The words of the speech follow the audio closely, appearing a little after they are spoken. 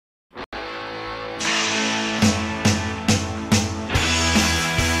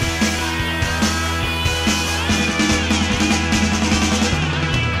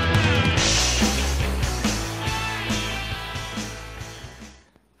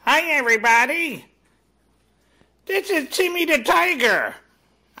Hi, everybody. This is Timmy the Tiger.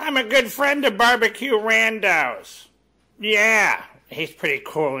 I'm a good friend of BBQ Rando's. Yeah, he's pretty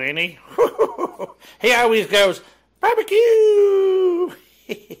cool, ain't he? He always goes, barbecue!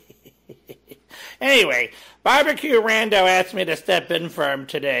 Anyway, BBQ Rando asked me to step in for him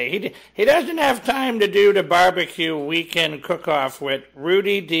today. He doesn't have time to do the barbecue weekend cook-off with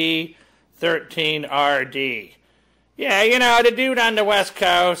Rudy D. 13RD. Yeah, you know, the dude on the West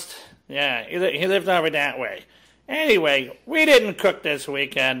Coast. Yeah, he lived over that way. Anyway, we didn't cook this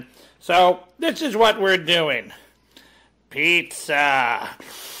weekend, so this is what we're doing. Pizza.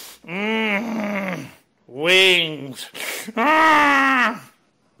 Wings.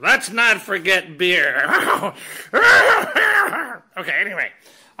 Let's not forget beer. Okay, anyway.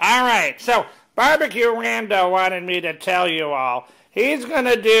 All right, so BBQ Rando wanted me to tell you all he's going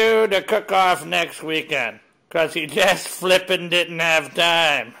to do the cook-off next weekend because he just flippin' didn't have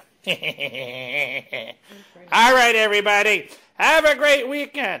time. All right, everybody. Have a great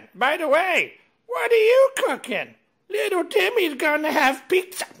weekend. By the way, what are you cooking? Little Timmy's going to have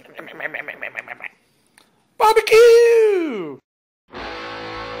pizza. Barbecue!